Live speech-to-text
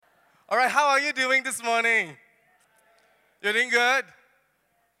All right, how are you doing this morning? You're doing good?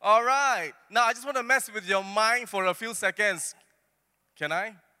 All right. Now, I just want to mess with your mind for a few seconds. Can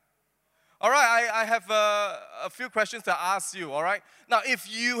I? All right, I have a few questions to ask you, all right? Now, if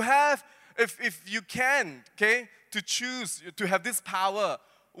you can, okay, to choose, to have this power,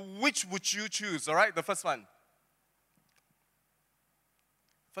 which would you choose, all right? The first one.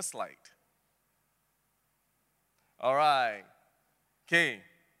 First slide. All right. Okay.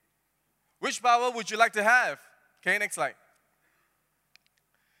 Which power would you like to have? Okay, next slide.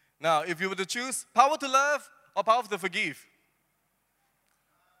 Now, if you were to choose power to love or power to forgive.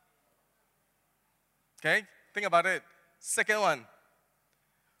 Okay, think about it. Second one.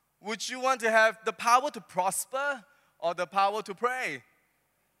 Would you want to have the power to prosper or the power to pray?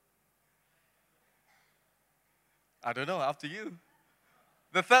 I don't know, up to you.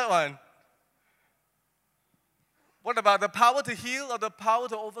 The third one. What about the power to heal or the power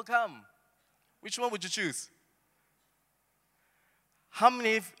to overcome? Which one would you choose? How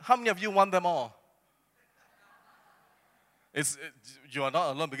many of you want them all? You are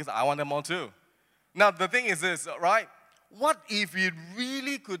not alone because I want them all too. Now, the thing is this, right? What if we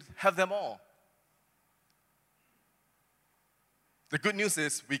really could have them all? The good news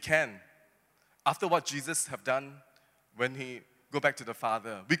is we can. After what Jesus have done when he go back to the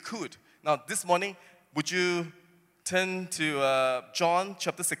Father, we could. Now, this morning, would you turn to John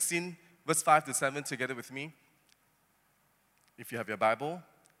chapter 16, verse 5 to 7 together with me? If you have your Bible.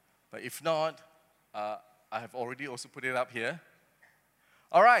 But if not, I have already also put it up here.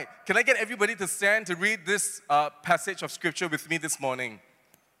 All right, can I get everybody to stand to read this passage of Scripture with me this morning?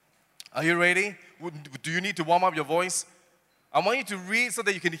 Are you ready? Do you need to warm up your voice? I want you to read so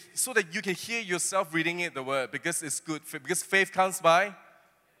that you can hear yourself reading it, the word, because it's good. Because faith comes by.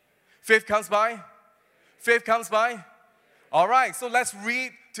 Faith comes by. Faith comes by. All right, so let's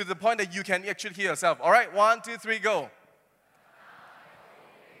read to the point that you can actually hear yourself. All right, 1, 2, 3, go.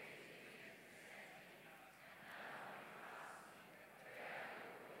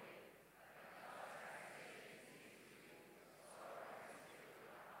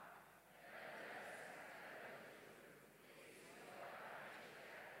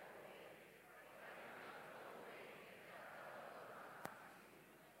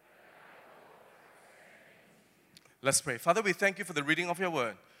 Let's pray. Father, we thank you for the reading of your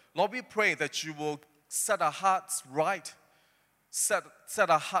word. Lord, we pray that you will set our hearts right, set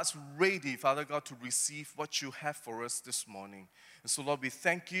our hearts ready, Father God, to receive what you have for us this morning. And so, Lord, we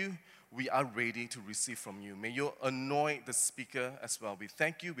thank you. We are ready to receive from you. May you anoint the speaker as well. We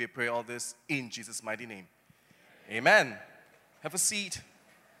thank you. We pray all this in Jesus' mighty name. Amen. Have a seat.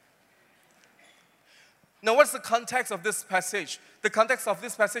 Now, what's the context of this passage? The context of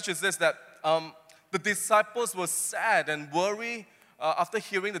this passage is this, that the disciples were sad and worried after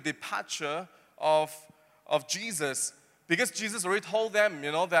hearing the departure of Jesus, because Jesus already told them,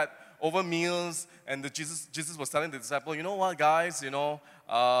 that over meals, and Jesus was telling the disciples, you know what, guys,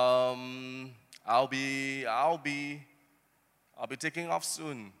 I'll be taking off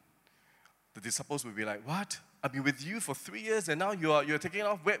soon. The disciples will be like, what? I've been with you for 3 years, and now you're taking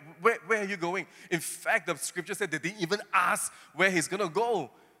off. Where are you going? In fact, the scripture said they didn't even ask where he's gonna go.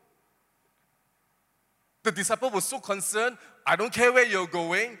 The disciple was so concerned, I don't care where you're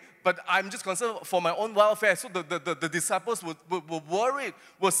going, but I'm just concerned for my own welfare. So the disciples were worried,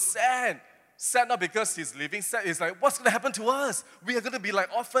 were sad. Sad not because he's leaving, sad is like, what's going to happen to us? We are going to be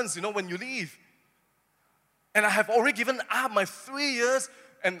like orphans, when you leave. And I have already given up my 3 years,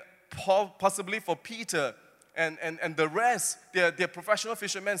 and possibly for Peter and the rest, they're professional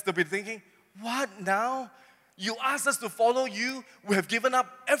fishermen, they'll be thinking, what now? You asked us to follow you. We have given up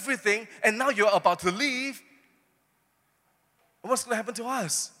everything, and now you're about to leave. What's going to happen to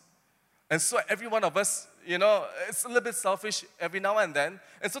us? And so every one of us, it's a little bit selfish every now and then.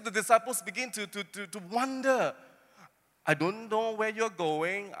 And so the disciples begin to wonder. I don't know where you're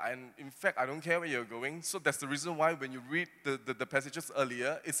going, and in fact, I don't care where you're going. So that's the reason why when you read the passages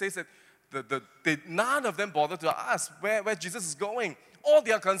earlier, it says that none of them bothered to ask where Jesus is going. All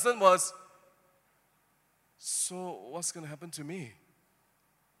their concern was, so what's going to happen to me?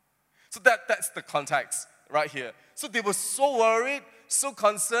 So that's the context right here. So they were so worried, so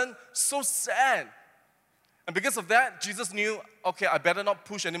concerned, so sad. And because of that, Jesus knew, okay, I better not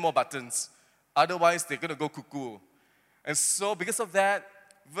push any more buttons. Otherwise, they're going to go cuckoo. And so because of that,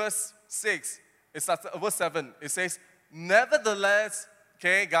 verse 6, verse 7, it says, nevertheless,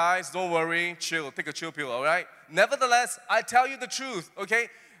 okay, guys, don't worry, chill, take a chill pill, all right? Nevertheless, I tell you the truth, okay?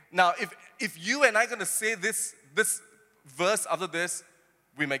 Now, if you and I are going to say this verse after this,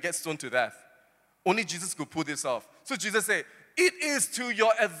 we may get stoned to death. Only Jesus could pull this off. So Jesus said, it is to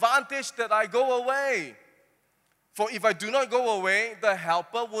your advantage that I go away. For if I do not go away, the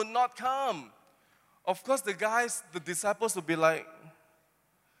helper will not come. Of course, the disciples will be like,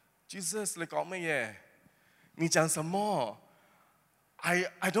 Jesus, 你講乜嘢？你講什麼？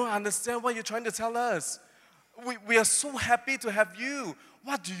 I don't understand what you're trying to tell us. We are so happy to have you.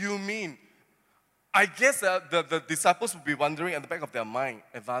 What do you mean? I guess the disciples will be wondering at the back of their mind,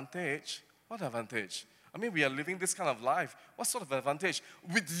 advantage? What advantage? I mean, we are living this kind of life. What sort of advantage?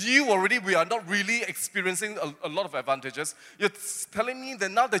 With you already, we are not really experiencing a lot of advantages. You're telling me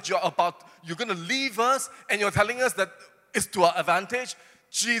that now that you're going to leave us and you're telling us that it's to our advantage?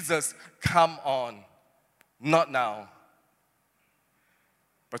 Jesus, come on. Not now.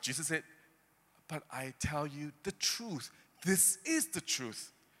 But Jesus said, but I tell you the truth. This is the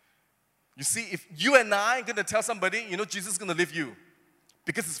truth. You see, if you and I are going to tell somebody, Jesus is going to leave you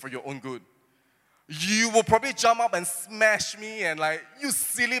because it's for your own good, you will probably jump up and smash me and like, you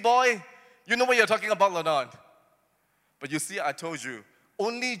silly boy, you know what you're talking about or not? But you see, I told you,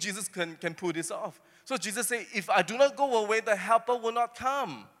 only Jesus can pull this off. So Jesus said, if I do not go away, the helper will not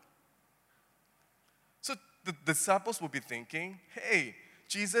come. So the disciples will be thinking, hey,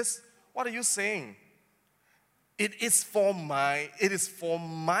 Jesus, what are you saying? It is for my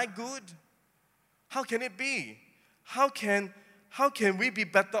good. How can it be? How can we be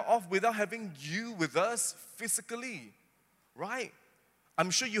better off without having you with us physically? Right? I'm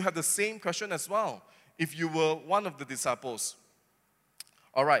sure you have the same question as well if you were one of the disciples.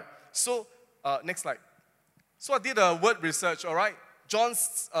 All right. So, next slide. So I did a word research, all right? John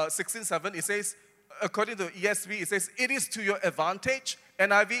 16:7, it says, according to ESV, it says, it is to your advantage.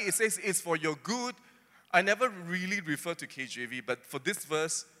 NIV, it says, it's for your good. I never really refer to KJV, but for this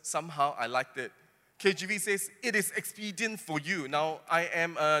verse, somehow I liked it. KJV says, it is expedient for you. Now, I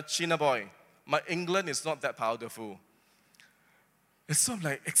am a China boy. My England is not that powerful. It's sort of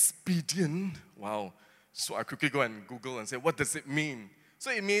like expedient. Wow. So I quickly go and Google and say, what does it mean?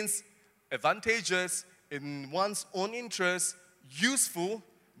 So it means advantageous, in one's own interest, useful,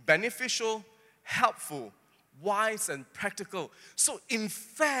 beneficial, helpful, wise, and practical. So in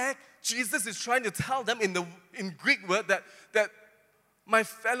fact, Jesus is trying to tell them in Greek word that my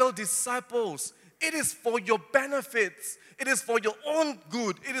fellow disciples, it is for your benefits. It is for your own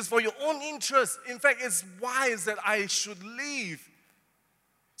good. It is for your own interest. In fact, it's wise that I should leave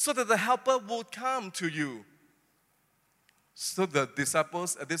so that the helper will come to you. So the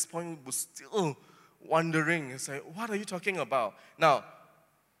disciples at this point were still wondering and say, what are you talking about? Now,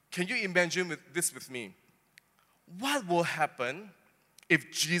 can you imagine this with me? What will happen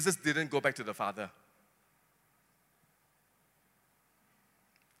if Jesus didn't go back to the Father?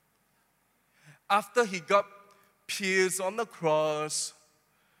 After he got pierced on the cross,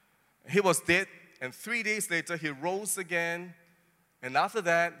 he was dead, and 3 days later he rose again, and after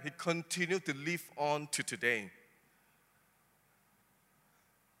that he continued to live on to today.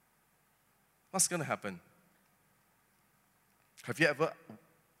 What's going to happen? Have you ever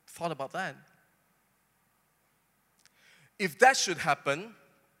thought about that? If that should happen,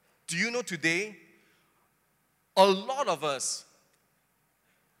 do you know today, a lot of us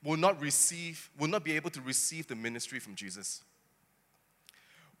will not be able to receive the ministry from Jesus.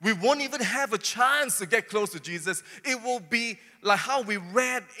 We won't even have a chance to get close to Jesus. It will be like how we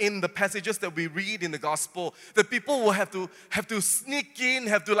read in the passages that we read in the gospel. The people will have to sneak in,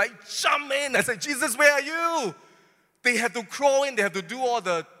 have to like jump in and say, Jesus, where are you? They have to crawl in, they have to do all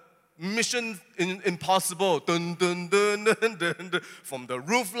the mission impossible. Dun, dun, dun, dun, dun, dun. From the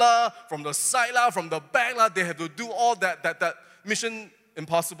roof lah, from the side lah, from the back lah, they have to do all that mission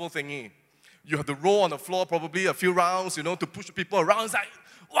impossible thingy. You have to roll on the floor probably a few rounds, to push people around. It's like,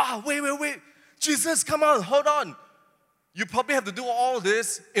 wow, wait. Jesus, come on, hold on. You probably have to do all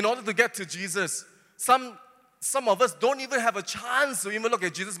this in order to get to Jesus. Some of us don't even have a chance to even look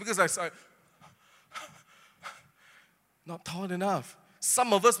at Jesus because I say, not tall enough.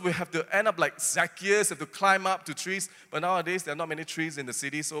 Some of us will have to end up like Zacchaeus, have to climb up to trees. But nowadays, there are not many trees in the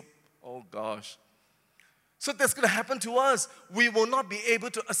city, so, oh gosh. So that's going to happen to us. We will not be able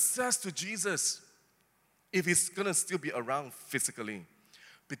to access to Jesus if he's going to still be around physically.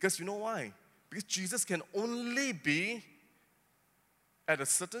 Because you know why? Because Jesus can only be at a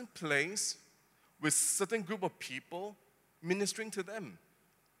certain place with a certain group of people ministering to them.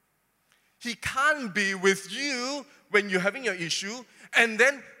 He can't be with you when you're having your issue, and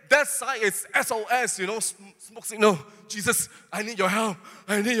then that side is SOS, smoke signal. Jesus, I need your help.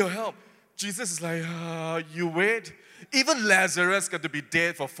 Jesus is like, you wait. Even Lazarus got to be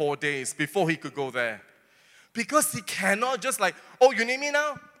dead for 4 days before he could go there. Because he cannot just like, oh, you need me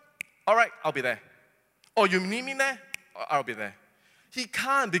now? All right, I'll be there. Oh, you need me there? I'll be there. He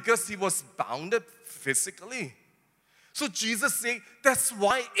can't because he was bounded physically. So Jesus said, that's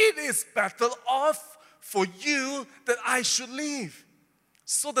why it is better off for you that I should leave,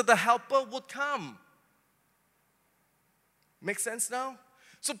 so that the helper would come. Make sense now?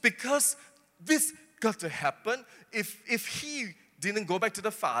 So because this got to happen, if he didn't go back to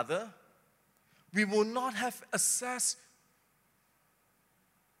the Father, we will not have access,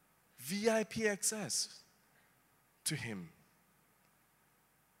 VIP access to him.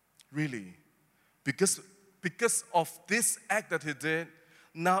 Really. Because of this act that he did,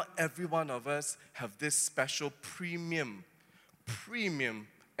 now every one of us have this special premium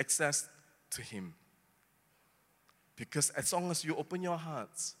access to him. Because as long as you open your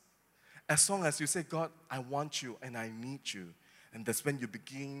hearts, as long as you say, God, I want you and I need you, and that's when you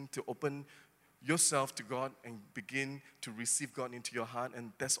begin to open yourself to God and begin to receive God into your heart,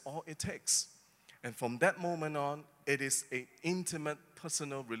 and that's all it takes. And from that moment on, it is an intimate,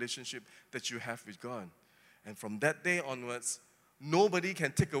 personal relationship that you have with God. And from that day onwards, nobody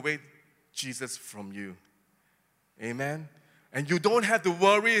can take away Jesus from you. Amen? And you don't have to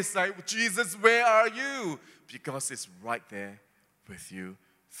worry, it's like, Jesus, where are you? Because it's right there with you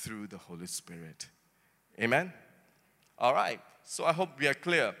through the Holy Spirit. Amen? All right, so I hope we are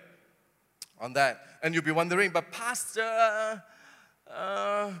clear on that. And you'll be wondering, but Pastor,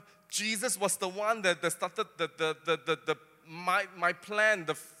 Jesus was the one that started my plan,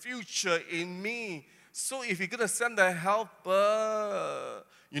 the future in me. So if you're going to send the helper,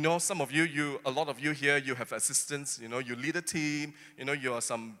 some of you, a lot of you here, you have assistants, you lead a team, you are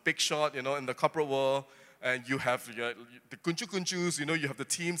some big shot, in the corporate world, and you have the kunchus, you have the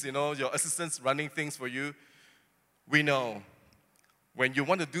teams, your assistants running things for you. We know when you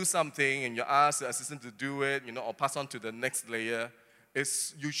want to do something and you ask the assistant to do it, or pass on to the next layer,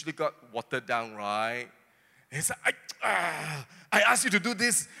 it's usually got watered down, right? It's like, I asked you to do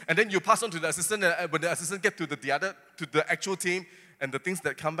this, and then you pass on to the assistant, and when the assistant gets to the actual team, and the things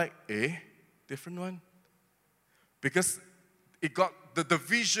that come back, different one? Because it got, the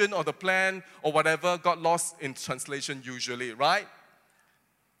vision or the plan or whatever got lost in translation usually, right?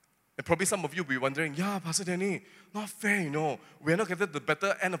 And probably some of you will be wondering, yeah, Pastor Danny, not fair, We're not getting the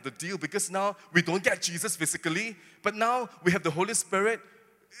better end of the deal because now we don't get Jesus physically, but now we have the Holy Spirit.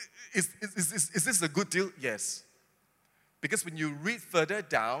 Is this a good deal? Yes. Because when you read further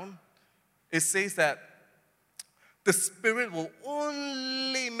down, it says that the Spirit will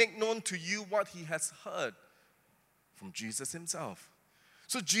only make known to you what he has heard from Jesus himself.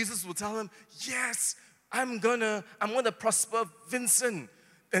 So Jesus will tell him, yes, I'm gonna prosper Vincent.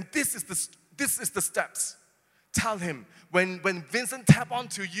 And this is the steps. Tell him, when Vincent tap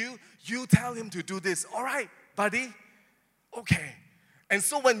onto you, you tell him to do this. All right, buddy? Okay. And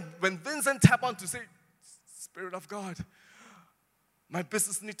so when Vincent tap on to say, Spirit of God, my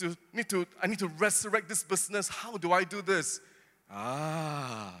business I need to resurrect this business. How do I do this?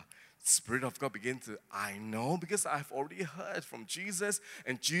 Spirit of God begin to, I know because I've already heard from Jesus,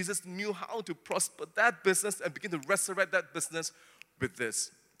 and Jesus knew how to prosper that business and begin to resurrect that business with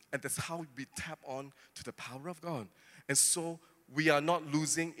this. And that's how we tap on to the power of God. And so we are not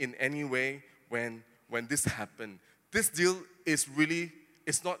losing in any way when this happened. This deal is really,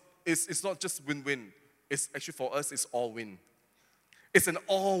 it's not just win-win. It's actually for us, it's all win. It's an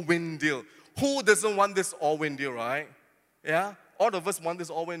all-win deal. Who doesn't want this all-win deal, right? Yeah? All of us want this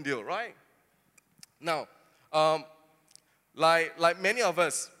all-win deal, right? Now, like many of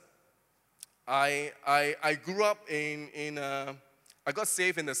us, I grew up in I got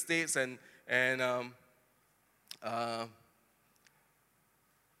saved in the States, and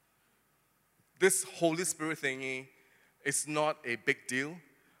this Holy Spirit thingy is not a big deal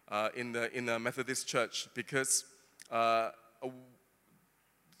in the Methodist Church because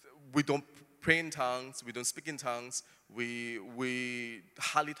we don't pray in tongues, we don't speak in tongues, we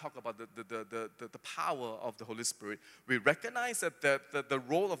hardly talk about the power of the Holy Spirit. We recognize that the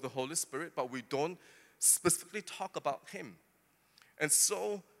role of the Holy Spirit, but we don't specifically talk about Him. And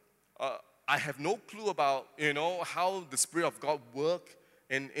so I have no clue about how the Spirit of God works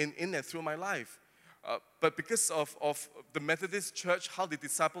in and through my life. But because of the Methodist Church, how they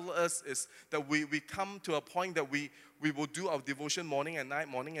disciple us is that we come to a point that we will do our devotion morning and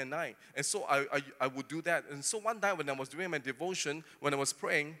night. And so I would do that. And so one night when I was doing my devotion, when I was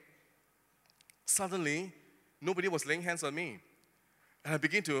praying, suddenly nobody was laying hands on me. And I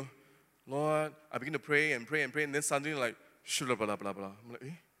begin to pray and pray and pray. And then suddenly blah, blah, blah, blah. I'm like,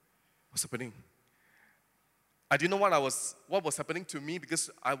 what's happening? I didn't know what was happening to me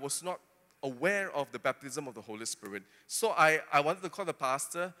because I was not aware of the baptism of the Holy Spirit. So I wanted to call the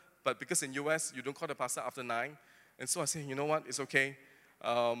pastor, but because in US, you don't call the pastor after 9. And so I said, you know what, it's okay.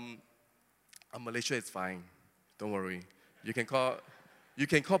 Malaysia is fine. Don't worry. You can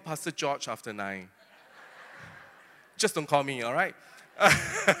call Pastor George after 9. Just don't call me, all right?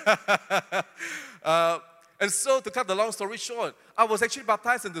 And so, to cut the long story short, I was actually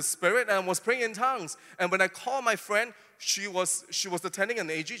baptized in the Spirit and I was praying in tongues. And when I called my friend, she was attending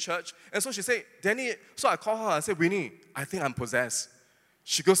an AG church. And so she said, Danny, so I called her. I said, Winnie, I think I'm possessed.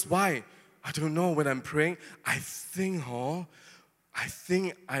 She goes, why? I don't know. When I'm praying, I think,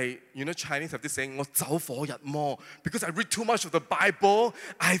 Chinese have this saying, 我走火入魔. Because I read too much of the Bible,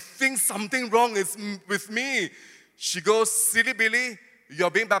 I think something wrong is with me. She goes, silly Billy,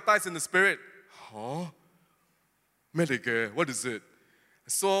 you're being baptized in the Spirit. Huh? Medicare, what is it?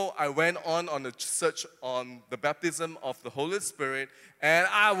 So I went on a search on the baptism of the Holy Spirit, and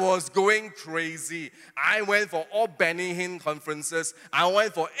I was going crazy. I went for all Benny Hinn conferences. I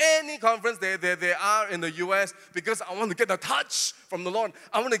went for any conference there are in the US because I want to get the touch from the Lord.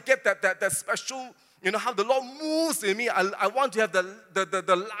 I want to get that special, how the Lord moves in me. I want to have the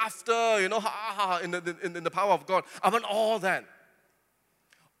laughter, in the power of God. I want all that.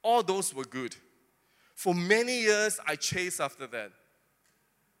 All those were good. For many years, I chased after that.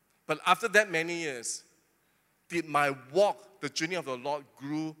 But after that many years, did my walk, the journey of the Lord,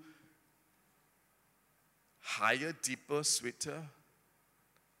 grew higher, deeper, sweeter?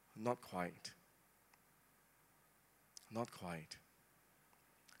 Not quite. Not quite.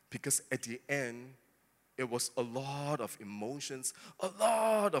 Because at the end, it was a lot of emotions, a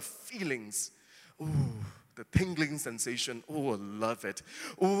lot of feelings. Ooh, the tingling sensation. Oh, I love it.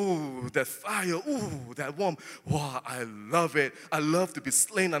 Oh, that fire. Oh, that warmth. Wow, I love it. I love to be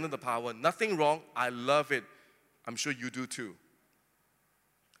slain under the power. Nothing wrong. I love it. I'm sure you do too.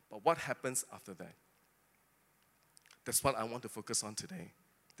 But what happens after that? That's what I want to focus on today,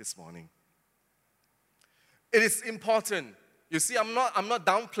 this morning. It is important. You see, I'm not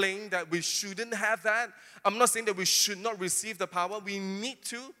downplaying that we shouldn't have that. I'm not saying that we should not receive the power. We need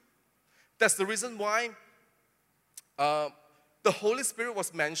to. That's the reason why the Holy Spirit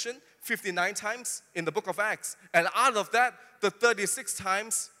was mentioned 59 times in the book of Acts. And out of that, the 36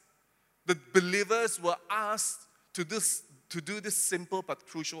 times, the believers were asked to do this simple but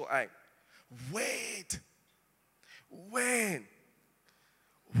crucial act. Wait.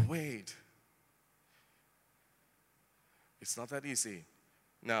 It's not that easy.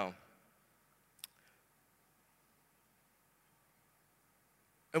 Now,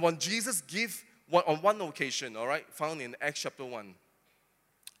 and when Jesus gave, on one occasion, all right, found in Acts chapter 1,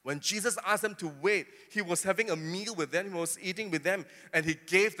 when Jesus asked them to wait, he was having a meal with them, he was eating with them, and he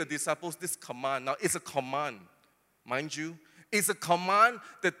gave the disciples this command. Now, it's a command, mind you. It's a command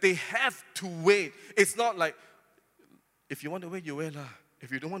that they have to wait. It's not like, if you want to wait, you wait lah.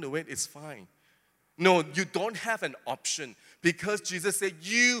 If you don't want to wait, it's fine. No, you don't have an option because Jesus said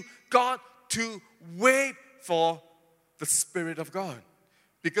you got to wait for the Spirit of God.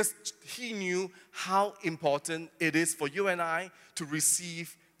 Because he knew how important it is for you and I to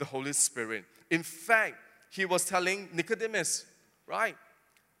receive the Holy Spirit. In fact, he was telling Nicodemus, right,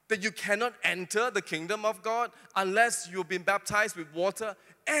 that you cannot enter the kingdom of God unless you've been baptized with water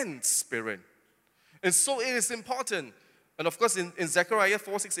and Spirit. And so it is important. And of course, in Zechariah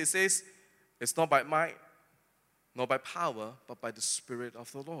 4:6, it says, it's not by might, nor by power, but by the Spirit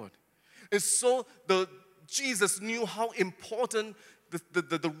of the Lord. And so Jesus knew how important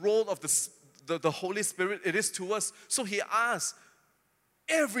the role of the Holy Spirit it is to us. So he asked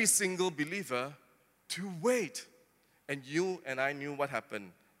every single believer to wait. And you and I knew what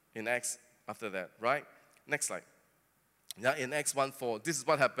happened in Acts after that, right? Next slide. Yeah, in Acts 1:4, this is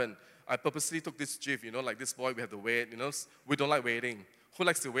what happened. I purposely took this GIF, like this boy, we have to wait, we don't like waiting. Who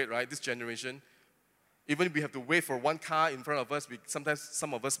likes to wait, right? This generation. Even if we have to wait for one car in front of us, sometimes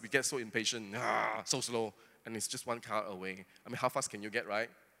some of us, we get so impatient, so slow. And it's just one car away. I mean, how fast can you get, right?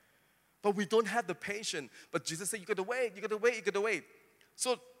 But we don't have the patience. But Jesus said, you got to wait.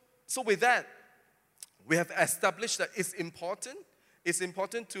 So with that, we have established that it's important. It's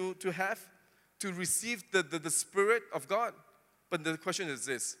important to receive the Spirit of God. But the question is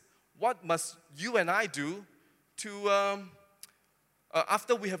this: what must you and I do to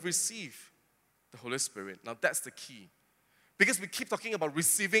after we have received the Holy Spirit? Now that's the key. Because we keep talking about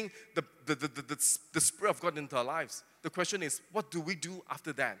receiving the Spirit of God into our lives. The question is, what do we do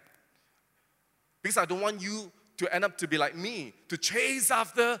after that? Because I don't want you to end up to be like me, to chase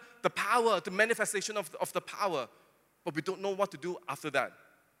after the power, the manifestation of the power, but we don't know what to do after that.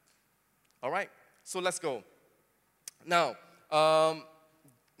 All right? So let's go. Now,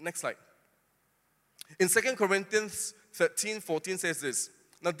 next slide. In 2 Corinthians 13:14 says this.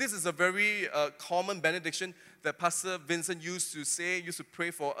 Now, this is a very common benediction that Pastor Vincent used to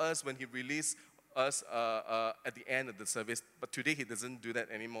pray for us when he released us at the end of the service. But today he doesn't do that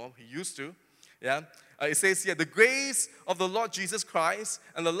anymore. He used to. Yeah. It says here, the grace of the Lord Jesus Christ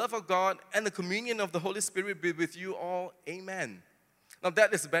and the love of God and the communion of the Holy Spirit be with you all. Amen. Now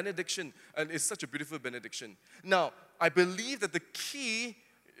that is benediction, and it's such a beautiful benediction. Now, I believe that the key,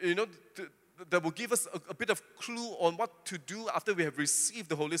 that will give us a bit of clue on what to do after we have received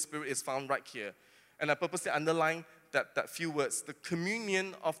the Holy Spirit is found right here. And I purposely underline that few words, the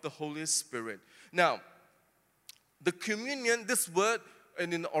communion of the Holy Spirit. Now, the communion, this word,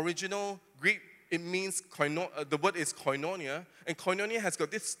 and in the original Greek, it means, the word is koinonia, and koinonia has got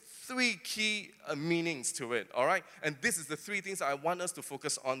these three key meanings to it, all right? And this is the three things I want us to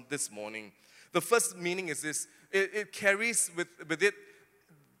focus on this morning. The first meaning is this, it carries with it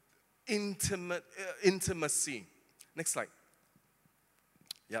intimacy. Next slide.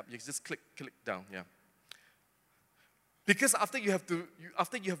 Yeah, you just click down, yeah. Because after you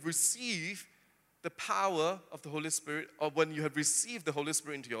have received the power of the Holy Spirit, or when you have received the Holy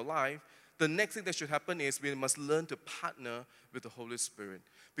Spirit into your life, the next thing that should happen is we must learn to partner with the Holy Spirit.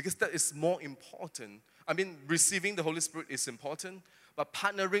 Because that is more important. I mean, receiving the Holy Spirit is important, but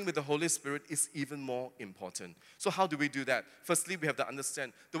partnering with the Holy Spirit is even more important. So how do we do that? Firstly, we have to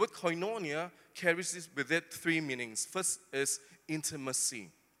understand the word koinonia carries with it three meanings. First is intimacy.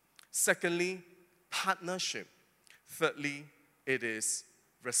 Secondly, partnership. Thirdly, it is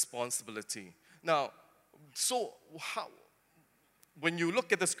responsibility. Now, so when you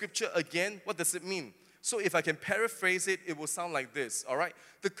look at the scripture again, what does it mean? So if I can paraphrase it, it will sound like this, all right?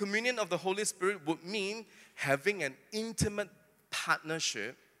 The communion of the Holy Spirit would mean having an intimate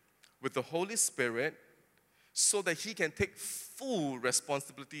partnership with the Holy Spirit so that He can take full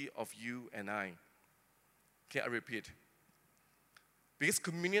responsibility of you and I. Okay, I repeat. Because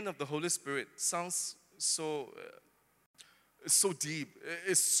communion of the Holy Spirit sounds so deep,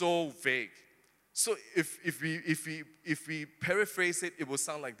 it's so vague. So if we paraphrase it, it will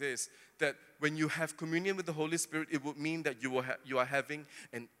sound like this, that when you have communion with the Holy Spirit, it would mean that you are having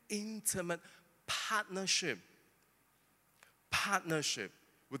an intimate partnership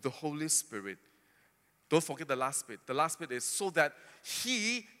with the Holy Spirit. Don't forget the last bit. The last bit is so that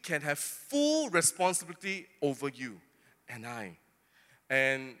He can have full responsibility over you and I.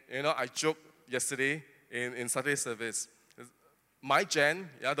 And, I joked yesterday in Saturday service. My gen,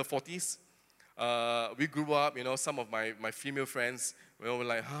 the 40s, we grew up, some of my female friends were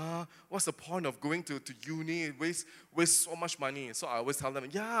like, what's the point of going to uni? It waste so much money. So I always tell them,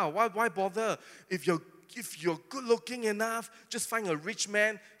 why bother? If you're good looking enough, just find a rich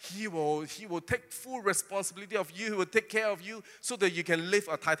man. He will take full responsibility of you. He will take care of you so that you can live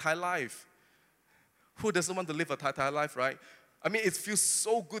a tai life. Who doesn't want to live a tai life, right? I mean, it feels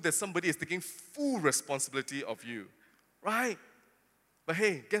so good that somebody is taking full responsibility of you, right? But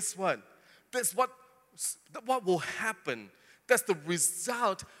hey, guess what? That's what will happen. That's the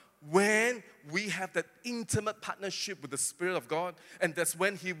result when we have that intimate partnership with the Spirit of God, and that's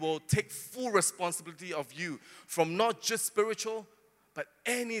when He will take full responsibility of you from not just spiritual, but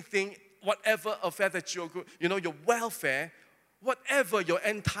anything, whatever affair that your welfare, whatever your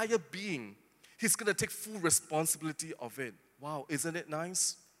entire being, He's going to take full responsibility of it. Wow, isn't it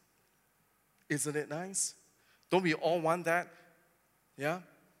nice? Isn't it nice? Don't we all want that? Yeah?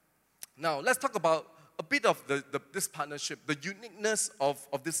 Now, let's talk about a bit of this partnership, the uniqueness of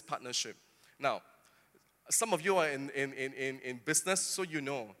this partnership. Now, some of you are in business, so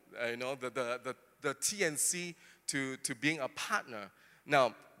the TNC to being a partner.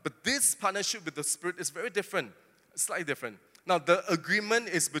 Now, but this partnership with the Spirit is very different, slightly different. Now, the agreement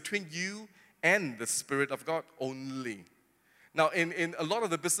is between you and the Spirit of God only. Now, in a lot of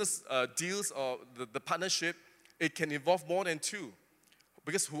the business deals or the partnership, it can involve more than two.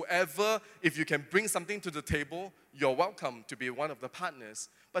 Because if you can bring something to the table, you're welcome to be one of the partners.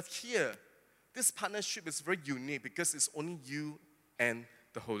 But here, this partnership is very unique because it's only you and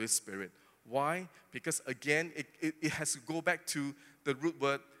the Holy Spirit. Why? Because again, it has to go back to the root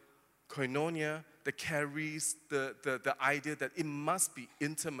word koinonia that carries the idea that it must be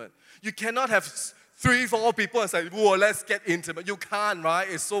intimate. You cannot have 3-4 people and say, whoa, let's get intimate. You can't, right?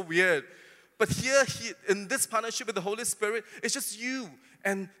 It's so weird. But here, in this partnership with the Holy Spirit, it's just you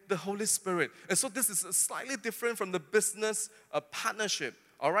and the Holy Spirit. And so this is slightly different from the business partnership,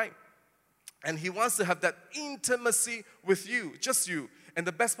 all right? And He wants to have that intimacy with you, just you. And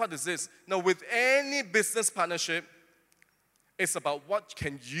the best part is this. Now, with any business partnership, it's about what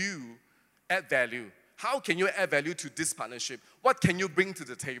can you add value. How can you add value to this partnership? What can you bring to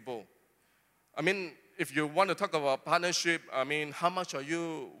the table? I mean, if you want to talk about partnership, I mean, how much are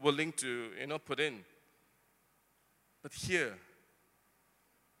you willing to, put in? But here,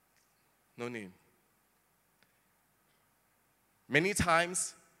 no need. Many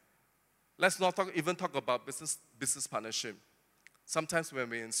times, let's not even talk about business partnership. Sometimes when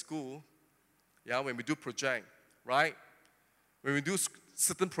we're in school, when we do project, right? When we do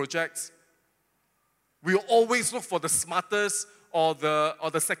certain projects, we always look for the smartest or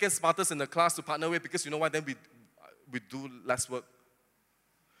the second smartest in the class to partner with, because you know what? Then we do less work.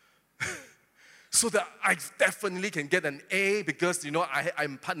 So that I definitely can get an A because,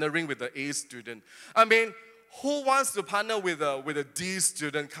 I'm partnering with the A student. I mean, who wants to partner with a D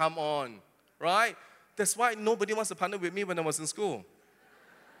student? Come on, right? That's why nobody wants to partner with me when I was in school.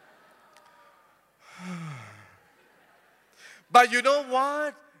 But you know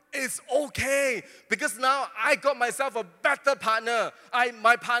what? It's okay, because now I got myself a better partner.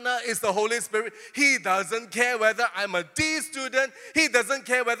 My partner is the Holy Spirit. He doesn't care whether I'm a D student. He doesn't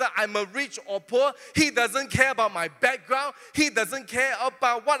care whether I'm a rich or poor. He doesn't care about my background. He doesn't care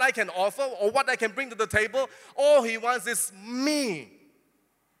about what I can offer or what I can bring to the table. All he wants is me.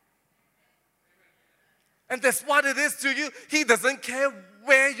 And that's what it is to you. He doesn't care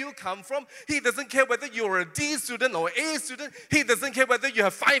where you come from. He doesn't care whether you're a D student or A student. He doesn't care whether you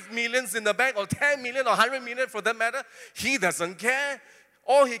have 5 millions in the bank or 10 million or 100 million for that matter. He doesn't care.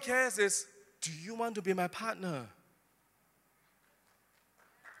 All he cares is, do you want to be my partner?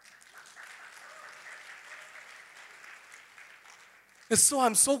 And so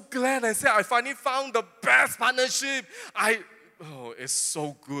I'm so glad I said I finally found the best partnership. It's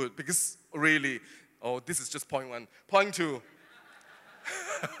so good because really, this is just point one. Point two.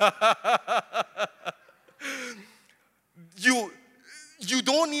 You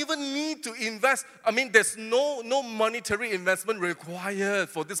don't even need to invest. I mean, there's no monetary investment required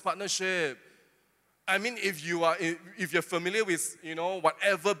for this partnership. I mean, if you're familiar with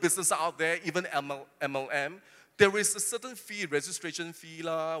whatever business out there, even MLM, there is a certain fee, registration fee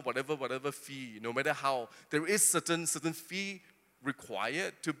whatever fee. No matter how, there is certain fee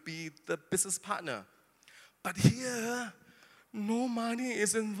required to be the business partner. But here, no money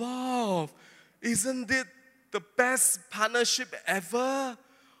is involved. Isn't it the best partnership ever?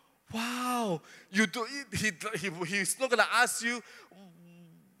 Wow. He's not going to ask you,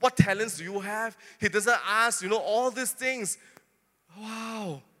 what talents do you have? He doesn't ask, all these things.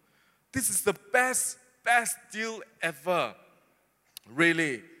 Wow. This is the best deal ever.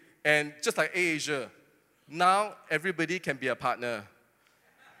 Really. And just like AirAsia, now everybody can be a partner.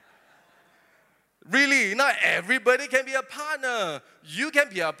 Really, not everybody can be a partner. You can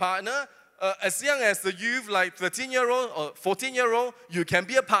be a partner. As young as the youth, like 13-year-old or 14-year-old, you can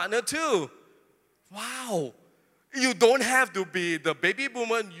be a partner too. Wow. You don't have to be the baby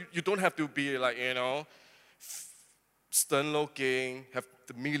boomer. You don't have to be like, stern-looking, have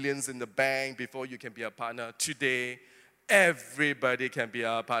the millions in the bank before you can be a partner. Today, everybody can be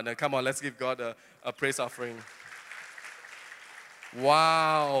a partner. Come on, let's give God a praise offering.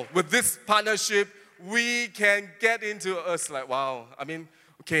 Wow. With this partnership, we can get into us like, wow. I mean,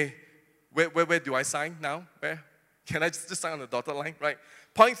 okay, where do I sign now? Where? Can I just sign on the dotted line? Right.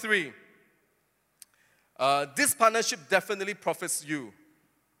 Point 3. This partnership definitely profits you.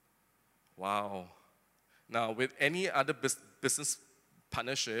 Wow. Now, with any other business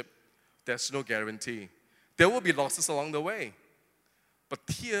partnership, there's no guarantee. There will be losses along the way. But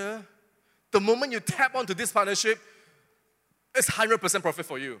here, the moment you tap onto this partnership, it's 100% profit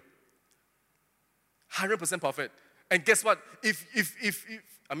for you. 100% profit. And guess what? If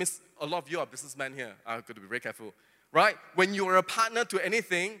I mean, a lot of you are businessmen here. I've got to be very careful. Right? When you are a partner to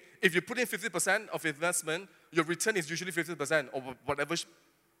anything, if you put in 50% of investment, your return is usually 50% or whatever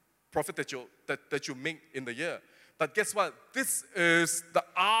profit that you make in the year. But guess what? This is the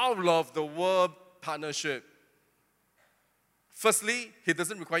all of the world partnership. Firstly, he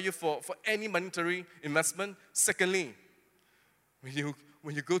doesn't require you for any monetary investment. Secondly, when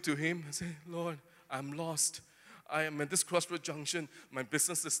you go to him and say, Lord, I'm lost. I am at this crossroad junction. My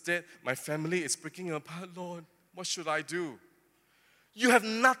business is dead. My family is breaking apart. Lord, what should I do? You have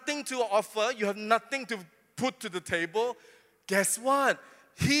nothing to offer. You have nothing to put to the table. Guess what?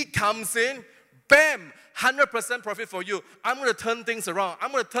 He comes in, bam, 100% profit for you. I'm going to turn things around.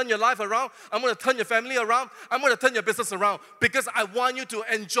 I'm going to turn your life around. I'm going to turn your family around. I'm going to turn your business around because I want you to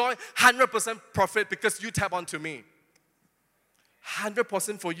enjoy 100% profit because you tap onto me.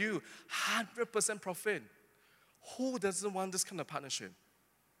 100% for you, 100% profit. Who doesn't want this kind of partnership?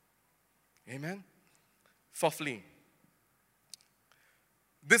 Amen? Fourthly,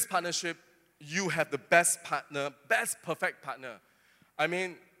 this partnership, you have the best partner, best perfect partner. I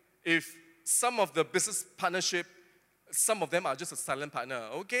mean, if some of the business partnership, some of them are just a silent partner.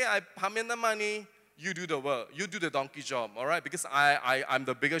 Okay, I pump in the money, you do the work. You do the donkey job, all right? Because I'm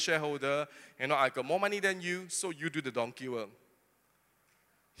the bigger shareholder. I got more money than you, so you do the donkey work.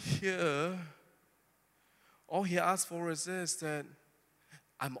 Here, all he asked for is this, that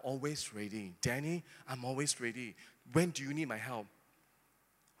I'm always ready. Danny, I'm always ready. When do you need my help?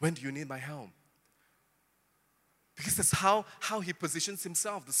 When do you need my help? Because that's how he positions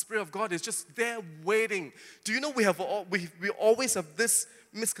himself. The Spirit of God is just there waiting. Do you know we always have this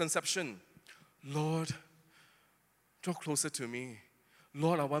misconception? Lord, draw closer to me.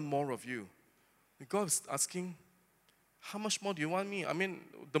 Lord, I want more of you. And God is asking, how much more do you want me? I mean,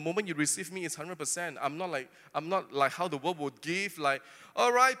 the moment you receive me, it's 100%. I'm not like how the world would give. Like,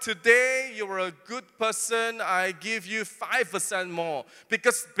 all right, today you were a good person. I give you 5% more.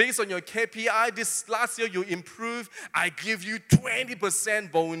 Because based on your KPI, this last year you improved. I give you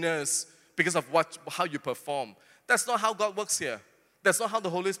 20% bonus because of how you perform. That's not how God works here. That's not how the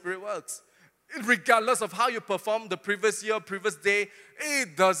Holy Spirit works. Regardless of how you perform the previous year, previous day,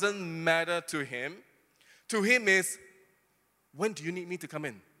 it doesn't matter to Him. To Him is, when do you need me to come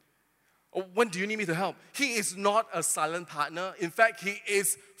in? Or when do you need me to help? He is not a silent partner. In fact, He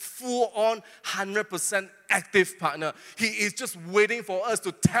is full-on, 100% active partner. He is just waiting for us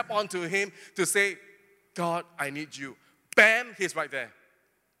to tap onto Him to say, God, I need you. Bam, He's right there.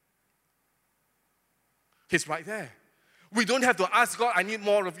 He's right there. We don't have to ask God, I need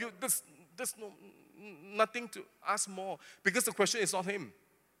more of you. There's nothing to ask more. Because the question is not Him.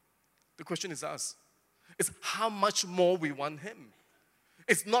 The question is us. It's how much more we want Him.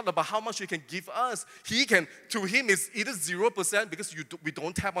 It's not about how much He can give us. To Him, it's either 0% because we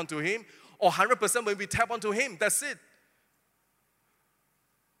don't tap onto Him, or 100% when we tap onto Him. That's it.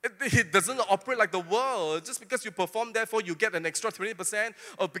 He doesn't operate like the world. Just because you perform, therefore you get an extra 20%,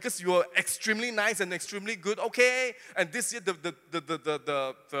 or because you are extremely nice and extremely good, okay. And this year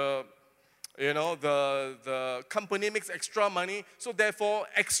the company makes extra money, so therefore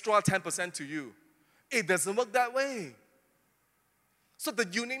extra 10% to you. It doesn't work that way. So the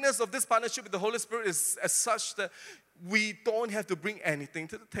uniqueness of this partnership with the Holy Spirit is as such that we don't have to bring anything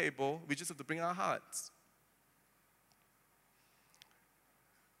to the table. We just have to bring our hearts.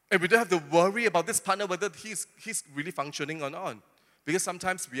 And we don't have to worry about this partner, whether he's really functioning or not. Because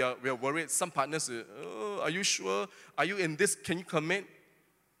sometimes we are worried. Some partners say, oh, are you sure? Are you in this? Can you commit?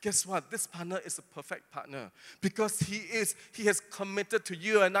 Guess what? This partner is a perfect partner because he has committed to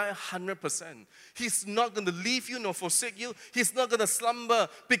you and I 100%. He's not going to leave you nor forsake you. He's not going to slumber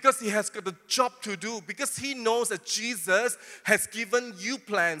because he has got a job to do, because he knows that Jesus has given you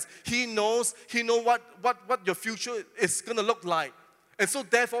plans. He knows what your future is going to look like. And so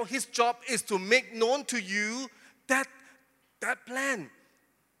therefore his job is to make known to you that plan.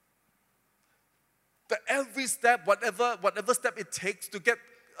 That every step, whatever step it takes to get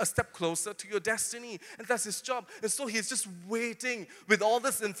a step closer to your destiny. And that's his job. And so he's just waiting with all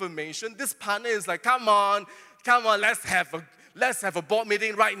this information. This partner is like, come on, let's have a board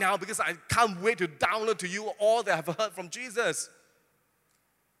meeting right now because I can't wait to download to you all that I've heard from Jesus.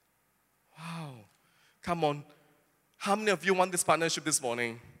 Wow. Come on. How many of you want this partnership this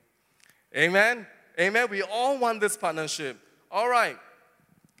morning? Amen? Amen. We all want this partnership. All right.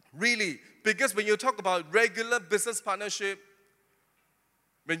 Really. Because when you talk about regular business partnership,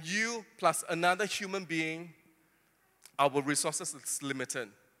 when you plus another human being, our resources is limited.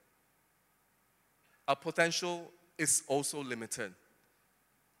 Our potential is also limited.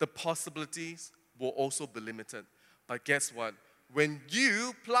 The possibilities will also be limited. But guess what? When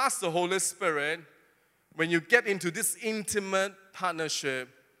you plus the Holy Spirit, when you get into this intimate partnership,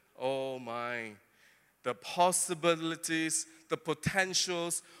 oh my, the possibilities, the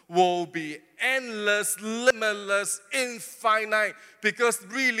potentials will be endless, limitless, infinite. Because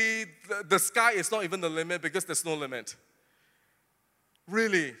really, the sky is not even the limit because there's no limit.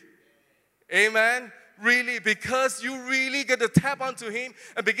 Really. Amen? Really, because you really get to tap onto Him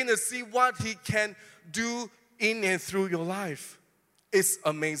and begin to see what He can do in and through your life. It's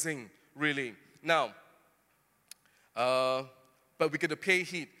amazing, really. Now, but we get to pay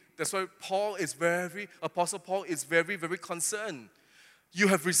heed. That's why Apostle Paul is very, very concerned. You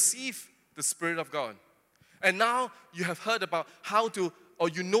have received the Spirit of God. And now you have heard about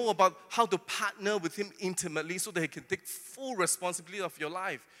you know about how to partner with Him intimately so that He can take full responsibility of your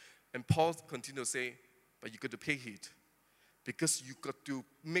life. And Paul continues to say, but you got to pay heed. Because you got to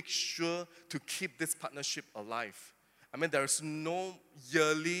make sure to keep this partnership alive. I mean, there is no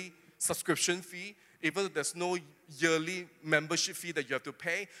yearly subscription fee. Even though there's no yearly membership fee that you have to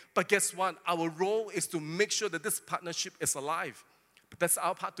pay. But guess what? Our role is to make sure that this partnership is alive. But that's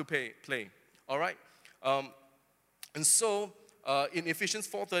our part to play. All right? And so, in Ephesians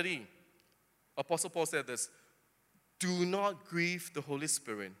 4:30, Apostle Paul said this, do not grieve the Holy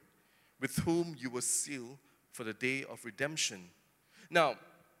Spirit, with whom you were sealed for the day of redemption. Now,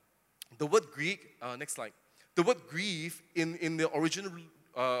 the word Greek, next slide. The word grieve in the original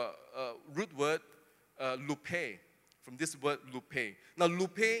root word, lupe, from this word lupe. Now,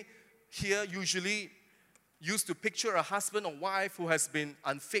 lupe here usually used to picture a husband or wife who has been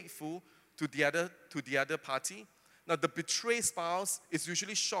unfaithful to the other party. Now, the betrayed spouse is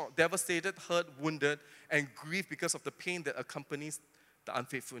usually shocked, devastated, hurt, wounded, and grieved because of the pain that accompanies the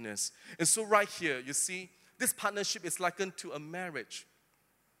unfaithfulness. And so right here, you see, this partnership is likened to a marriage.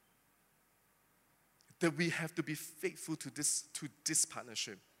 That we have to be faithful to this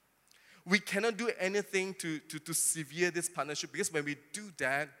partnership. We cannot do anything to sever this partnership, because when we do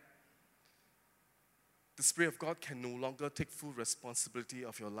that, the Spirit of God can no longer take full responsibility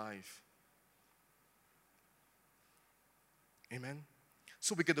of your life. Amen?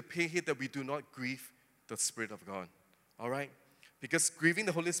 So we got to pay heed that we do not grieve the Spirit of God. All right? Because grieving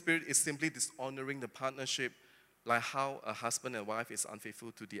the Holy Spirit is simply dishonoring the partnership, like how a husband and wife is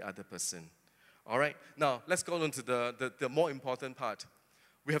unfaithful to the other person. All right? Now, let's go on to the more important part.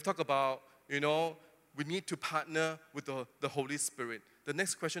 We have talked about, we need to partner with the Holy Spirit. The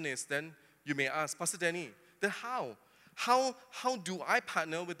next question is then, you may ask, Pastor Danny, then how? How do I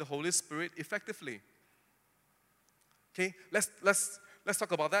partner with the Holy Spirit effectively? Okay, let's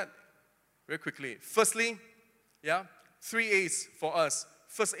talk about that very quickly. Firstly, 3 A's for us.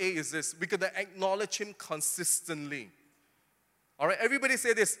 First A is this: we gotta acknowledge Him consistently. All right, everybody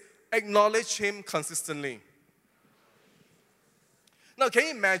say this: acknowledge Him consistently. Now, can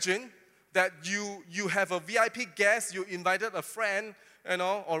you imagine that you have a VIP guest, you invited a friend,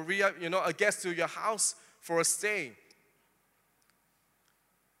 or a guest to your house for a stay.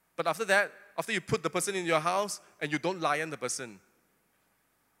 But after that, after you put the person in your house and you don't lion the person,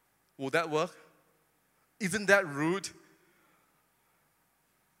 will that work? Isn't that rude?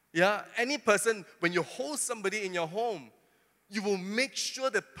 Yeah, any person, when you host somebody in your home, you will make sure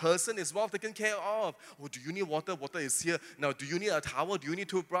the person is well taken care of. Oh, do you need water? Water is here. Now, do you need a towel? Do you need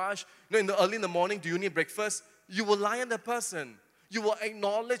toothbrush? Early in the morning, do you need breakfast? You will lion the person. You will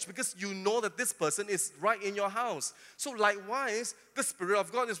acknowledge, because you know that this person is right in your house. So likewise, the Spirit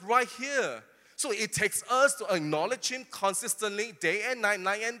of God is right here. So it takes us to acknowledge Him consistently, day and night,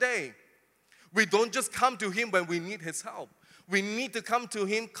 night and day. We don't just come to Him when we need His help. We need to come to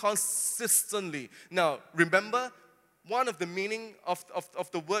Him consistently. Now, remember, one of the meaning of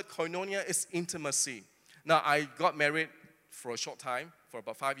the word koinonia is intimacy. Now, I got married for a short time, for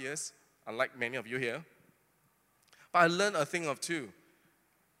about 5 years, unlike many of you here. But I learned a thing or two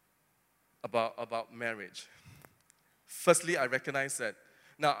about marriage. Firstly, I recognize that.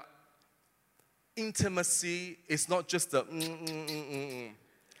 Now, intimacy is not just the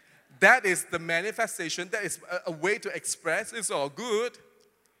That is the manifestation. That is a way to express. It's all good.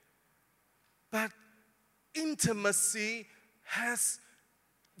 But intimacy has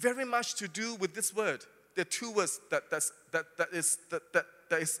very much to do with this word. There are two words that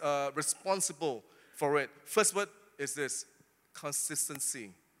is responsible for it. First word is this: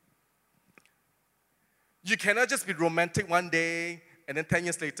 consistency. You cannot just be romantic one day and then 10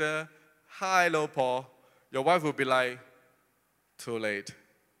 years later, hi, hello, Paul. Your wife will be like, too late.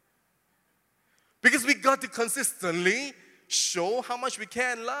 Because we got to consistently show how much we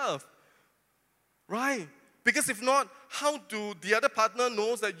care and love. Right? Because if not, how do the other partner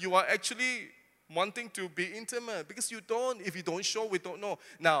knows that you are actually wanting to be intimate? Because you don't. If you don't show, we don't know.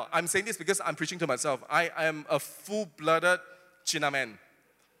 Now, I'm saying this because I'm preaching to myself. I am a full-blooded China man.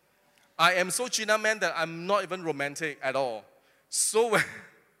 I am so China man that I'm not even romantic at all. So,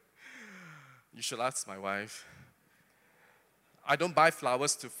 you should ask my wife. I don't buy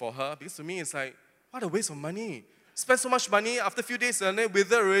flowers for her, because to me it's like, what a waste of money. Spend so much money, after a few days and then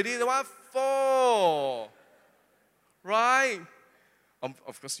wither already. What for? Right?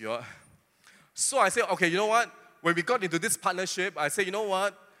 Of course you are. So I say, okay, you know what? When we got into this partnership, I say, you know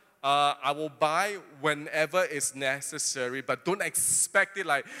what? I will buy whenever it's necessary, but don't expect it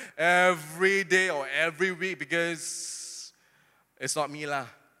like every day or every week, because it's not me lah.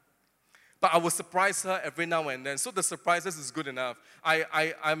 But I will surprise her every now and then. So the surprises is good enough.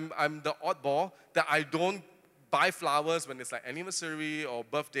 I'm the oddball that I don't buy flowers when it's like anniversary or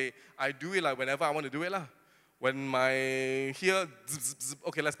birthday. I do it like whenever I want to do it lah. When okay,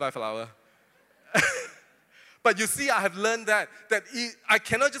 let's buy a flower. But you see, I have learned that I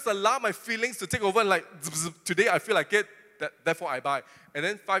cannot just allow my feelings to take over and like, today I feel like it, therefore I buy. And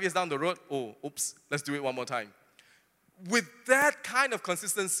then 5 years down the road, oh, oops, let's do it one more time. With that kind of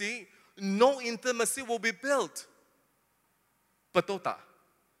consistency, no intimacy will be built. Patota.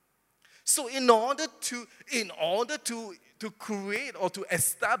 So in order to create or to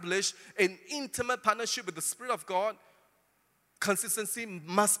establish an intimate partnership with the Spirit of God, consistency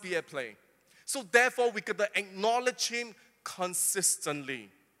must be at play. So therefore, we got to acknowledge Him consistently.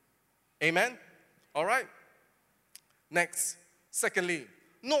 Amen? All right? Next, secondly,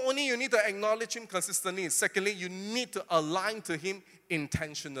 not only you need to acknowledge Him consistently, secondly, you need to align to Him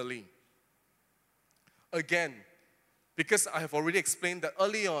intentionally. Again, because I have already explained that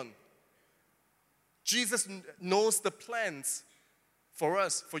early on, Jesus knows the plans for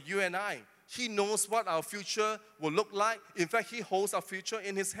us, for you and I. He knows what our future will look like. In fact, He holds our future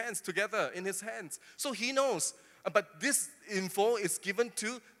in His hands, together in His hands. So He knows. But this info is given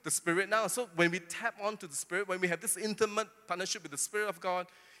to the Spirit now. So when we tap onto the Spirit, when we have this intimate partnership with the Spirit of God,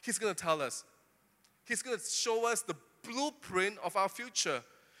 He's going to tell us. He's going to show us the blueprint of our future.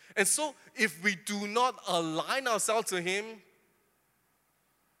 And so if we do not align ourselves to Him,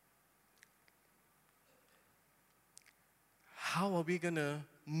 how are we going to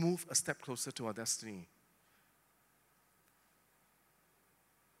move a step closer to our destiny?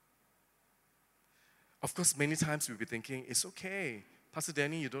 Of course, many times we'll be thinking, it's okay. Pastor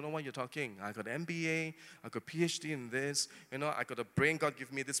Danny, you don't know what you're talking. I got an MBA, I got a PhD in this. I got a brain. God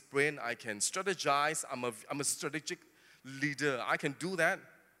give me this brain. I can strategize. I'm a strategic leader. I can do that.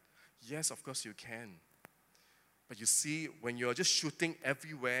 Yes, of course you can. But you see, when you're just shooting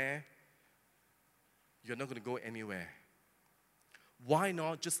everywhere, you're not going to go anywhere. Why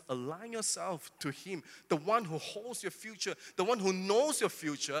not just align yourself to Him, the one who holds your future, the one who knows your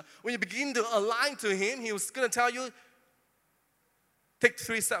future? When you begin to align to Him, He was going to tell you, take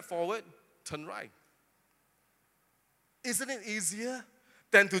 3 steps forward, turn right. Isn't it easier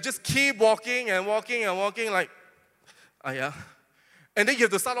than to just keep walking and walking and walking like, yeah. And then you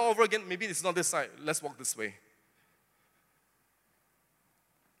have to start all over again. Maybe it's not this side. Let's walk this way.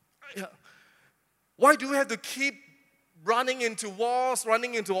 Yeah. Why do we have to keep running into walls,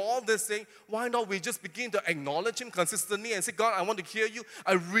 running into all this thing? Why not we just begin to acknowledge Him consistently and say, God, I want to hear You.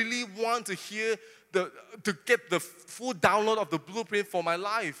 I really want to hear to get the full download of the blueprint for my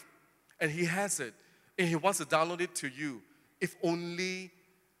life. And He has it. And He wants to download it to you. If only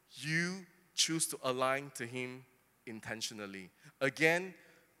you choose to align to Him intentionally. Again,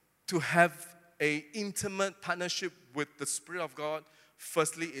 to have an intimate partnership with the Spirit of God,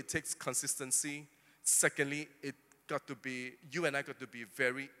 firstly, it takes consistency. Secondly, you and I got to be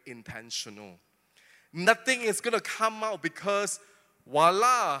very intentional. Nothing is going to come out because,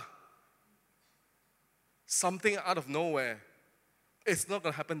 voila, something out of nowhere. It's not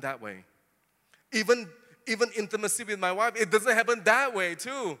going to happen that way. Even intimacy with my wife, it doesn't happen that way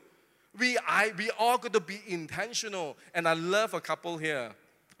too. We all got to be intentional. And I love a couple here.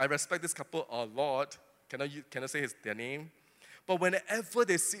 I respect this couple a lot. Can I say their name? But whenever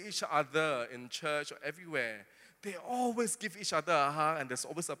they see each other in church or everywhere, they always give each other a hug, and there's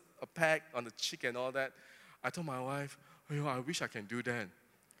always a peck on the cheek and all that. I told my wife, I wish I can do that.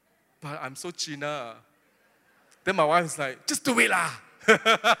 But I'm so china. Then my wife is like, just do it lah.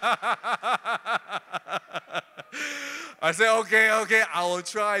 I said, okay, I will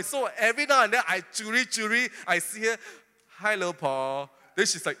try. So every now and then, I churi, I see her, hi, little Paul. Then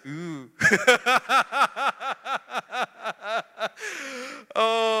she's like, ooh.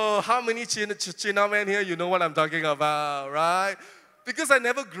 Oh, how many China men here, you know what I'm talking about, right? Because I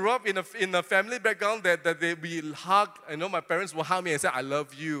never grew up in a family background that they will hug. I know my parents will hug me and say, I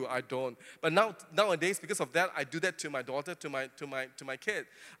love you. I don't. But nowadays, because of that, I do that to my daughter, to my kid.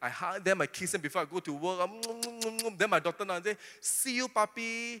 I hug them, I kiss them before I go to work. Then my daughter now say, see you,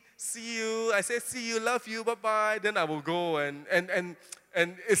 papi. See you. I say, see you, love you, bye-bye. Then I will go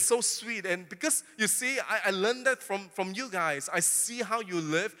and it's so sweet. And because you see, I learned that from you guys. I see how you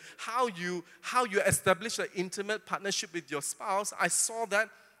live, how you establish an intimate partnership with your spouse. I saw that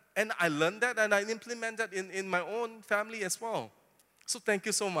and I learned that and I implement that in my own family as well. So thank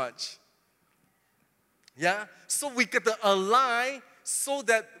you so much. Yeah? So we get to align so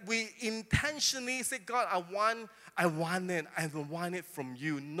that we intentionally say, God, I want it from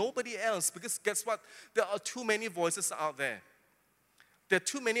You. Nobody else. Because guess what? There are too many voices out there. There are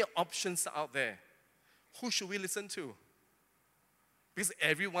too many options out there. Who should we listen to? Because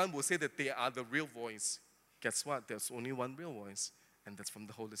everyone will say that they are the real voice. Guess what? There's only one real voice, and that's from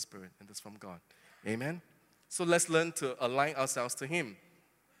the Holy Spirit, and that's from God. Amen? So let's learn to align ourselves to Him.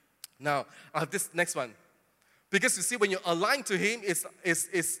 Now, I have this next one. Because you see, when you align to Him,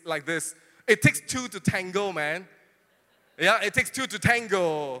 it's like this. It takes 2 to tango, man. Yeah, it takes 2 to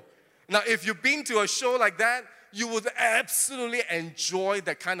tango. Now, if you've been to a show like that, you would absolutely enjoy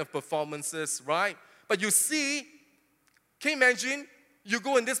that kind of performances, right? But you see, can you imagine? You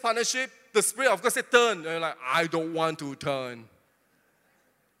go in this partnership, the Spirit of God said turn, and you're like, I don't want to turn.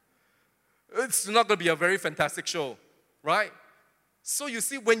 It's not going to be a very fantastic show, right? So you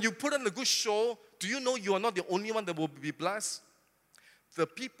see, when you put on a good show, do you know you are not the only one that will be blessed? The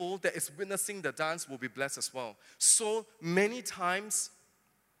people that is witnessing the dance will be blessed as well. So many times,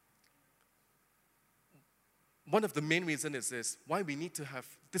 one of the main reasons is this, why we need to have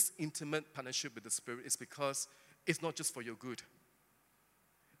this intimate partnership with the Spirit is because it's not just for your good.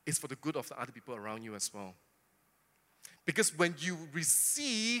 It's for the good of the other people around you as well. Because when you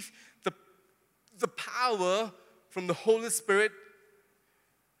receive the power from the Holy Spirit,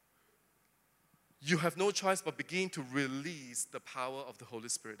 you have no choice but begin to release the power of the Holy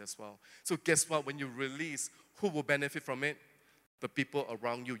Spirit as well. So guess what? When you release, who will benefit from it? The people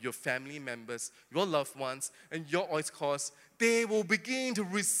around you, your family members, your loved ones, and your oikos, they will begin to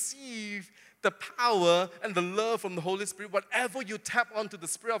receive the power and the love from the Holy Spirit. Whatever you tap onto the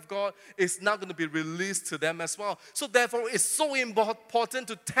Spirit of God is now going to be released to them as well. So therefore, it's so important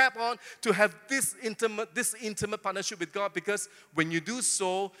to tap on, to have this intimate partnership with God, because when you do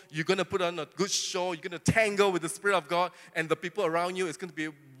so, you're going to put on a good show, you're going to tangle with the Spirit of God, and the people around you is going to be,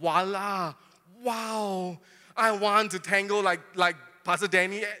 voila, wow, I want to tangle like Pastor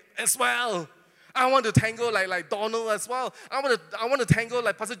Danny as well. I want to tangle like Donald as well. I want to tangle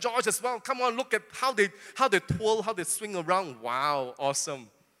like Pastor George as well. Come on, look at how they twirl, how they swing around. Wow, awesome.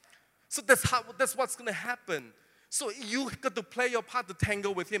 So that's what's going to happen. So you got to play your part to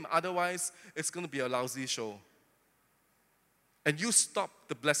tangle with him. Otherwise, it's going to be a lousy show. And you stop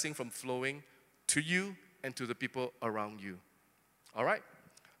the blessing from flowing to you and to the people around you. All right?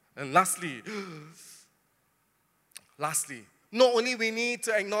 And lastly, not only we need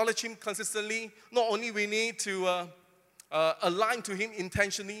to acknowledge him consistently, not only we need to align to him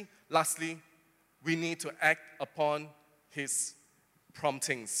intentionally, lastly, we need to act upon his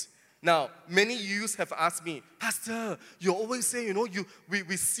promptings. Now, many youths have asked me, Pastor, you always say,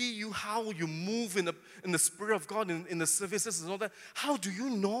 we see you, how you move in the Spirit of God, in the services and all that. How do you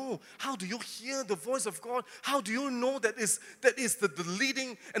know? How do you hear the voice of God? How do you know that is the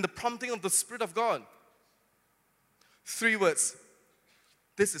leading and the prompting of the Spirit of God? 3 words.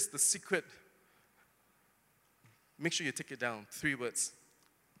 This is the secret. Make sure you take it down. 3 words.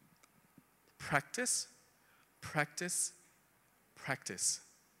 Practice, practice, practice.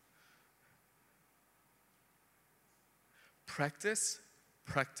 Practice,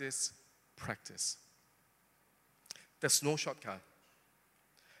 practice, practice. There's no shortcut.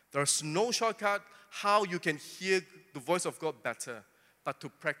 There's no shortcut how you can hear the voice of God better, but to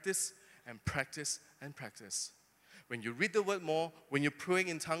practice and practice and practice. When you read the word more, when you're praying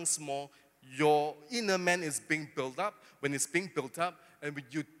in tongues more, your inner man is being built up. When it's being built up, and when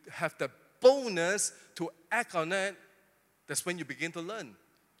you have the boldness to act on it, that's when you begin to learn.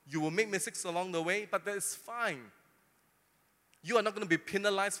 You will make mistakes along the way, but that's fine. You are not going to be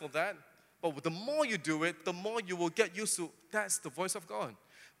penalized for that. But the more you do it, the more you will get used to, that's the voice of God.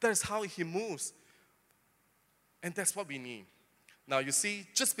 That's how he moves. And that's what we need. Now, you see,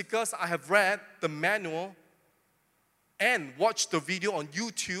 just because I have read the manual and watched the video on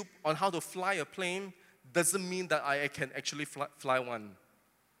YouTube on how to fly a plane doesn't mean that I can actually fly one.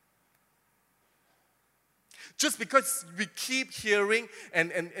 Just because we keep hearing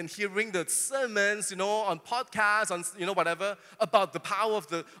and hearing the sermons, on podcasts, on whatever, about the power of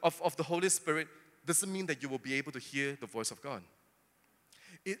the Holy Spirit, doesn't mean that you will be able to hear the voice of God.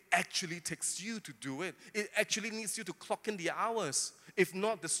 It actually takes you to do it. It actually needs you to clock in the hours. If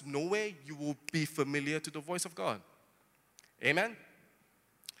not, there's no way you will be familiar to the voice of God. Amen?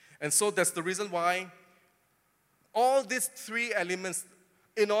 And so that's the reason why all these 3 elements,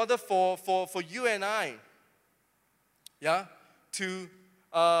 in order for you and I, to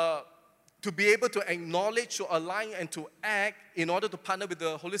be able to acknowledge, to align, and to act in order to partner with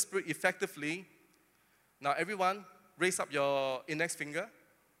the Holy Spirit effectively. Now, everyone, raise up your index finger,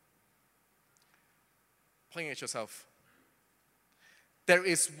 pointing at yourself. There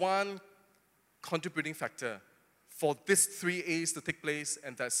is one contributing factor for these 3 A's to take place,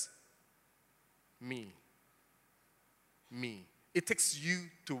 and that's me. Me. It takes you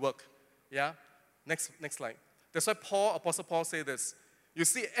to work. Yeah? Next slide. That's why Apostle Paul said this. You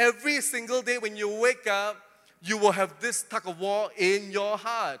see, every single day when you wake up, you will have this tug of war in your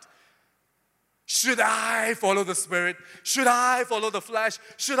heart. Should I follow the Spirit? Should I follow the flesh?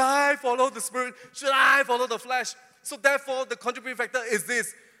 Should I follow the Spirit? Should I follow the flesh? So therefore, the contributing factor is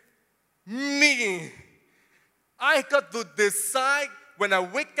this. Me. I got to decide when I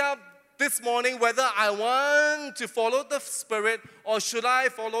wake up this morning whether I want to follow the Spirit or should I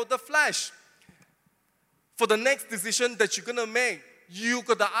follow the flesh. For the next decision that you're going to make, you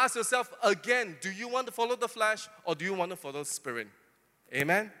got to ask yourself again, do you want to follow the flesh or do you want to follow the Spirit?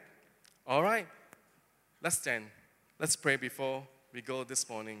 Amen? All right. Let's stand. Let's pray before we go this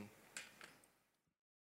morning.